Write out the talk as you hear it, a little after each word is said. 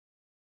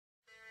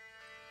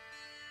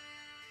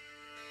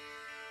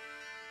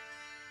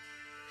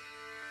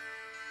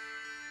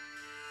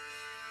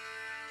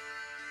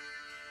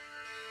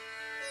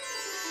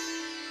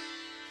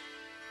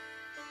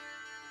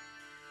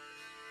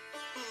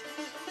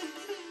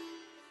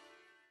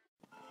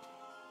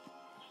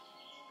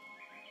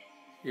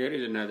Here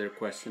is another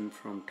question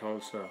from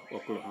Tulsa,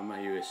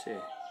 Oklahoma, USA.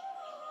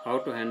 How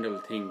to handle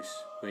things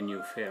when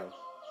you fail.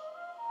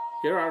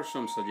 Here are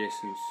some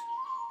suggestions.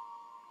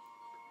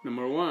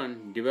 Number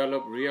 1.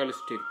 Develop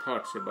realistic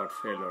thoughts about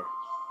failure.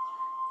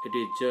 It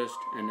is just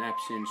an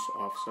absence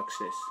of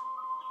success.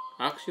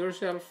 Ask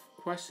yourself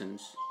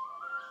questions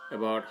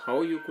about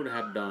how you could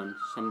have done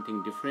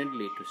something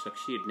differently to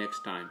succeed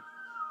next time.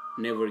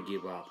 Never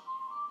give up.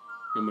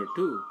 Number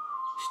 2.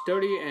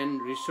 Study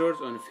and research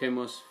on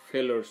famous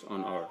failures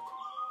on earth.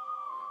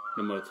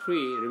 Number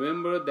 3.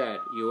 Remember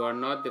that you are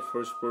not the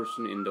first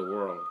person in the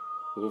world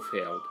who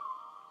failed.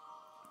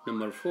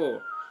 Number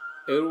 4.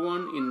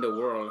 Everyone in the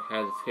world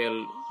has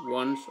failed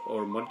once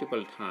or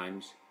multiple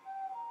times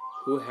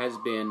who has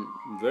been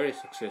very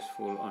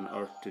successful on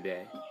earth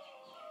today.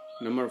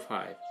 Number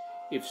 5.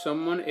 If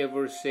someone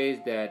ever says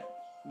that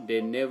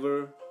they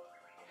never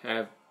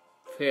have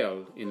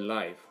failed in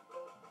life,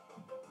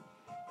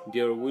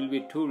 there will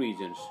be 2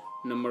 reasons.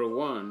 Number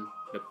 1,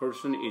 the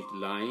person is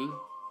lying.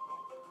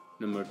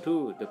 Number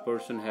 2, the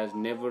person has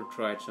never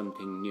tried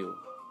something new.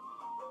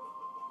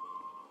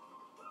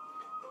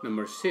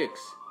 Number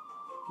 6,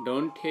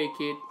 don't take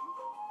it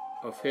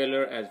a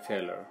failure as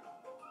failure.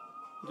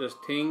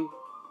 Just think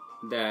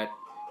that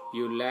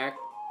you lack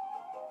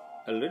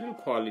a little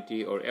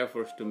quality or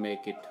efforts to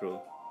make it through.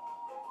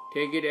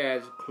 Take it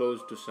as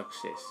close to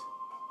success.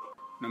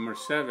 Number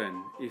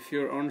 7, if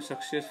your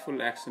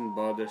unsuccessful action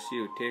bothers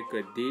you, take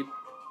a deep,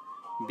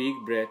 big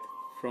breath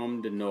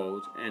from the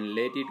nose and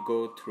let it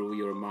go through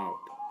your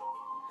mouth.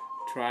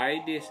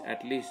 Try this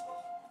at least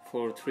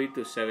for 3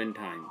 to 7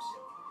 times.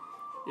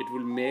 It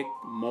will make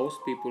most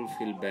people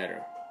feel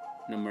better.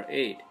 Number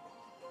 8,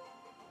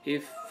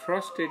 if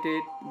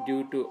frustrated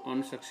due to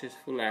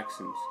unsuccessful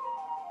actions,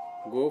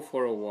 go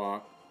for a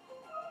walk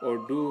or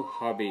do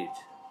hobbies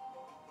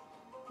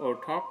or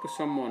talk to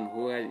someone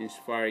who has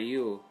inspired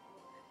you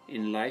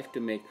in life to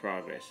make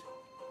progress.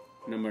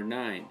 Number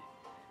 9,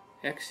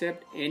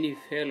 accept any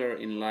failure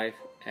in life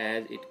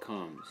as it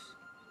comes.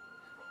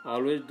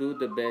 Always do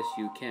the best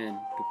you can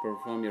to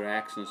perform your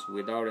actions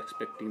without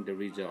expecting the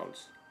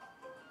results.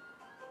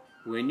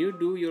 When you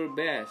do your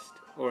best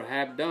or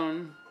have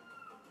done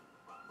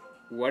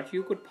what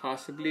you could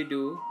possibly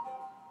do,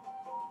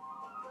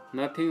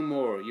 nothing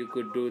more you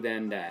could do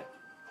than that.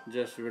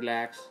 Just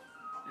relax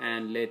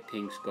and let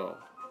things go.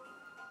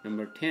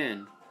 Number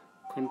 10,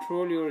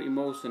 control your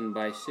emotion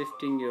by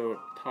shifting your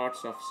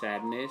thoughts of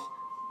sadness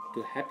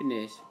to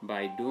happiness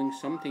by doing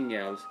something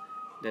else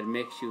that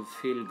makes you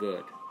feel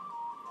good.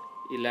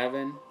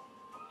 11,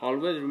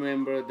 always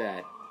remember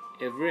that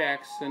every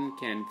action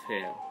can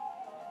fail.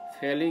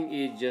 Failing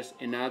is just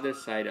another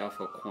side of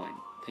a coin.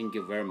 Thank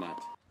you very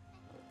much.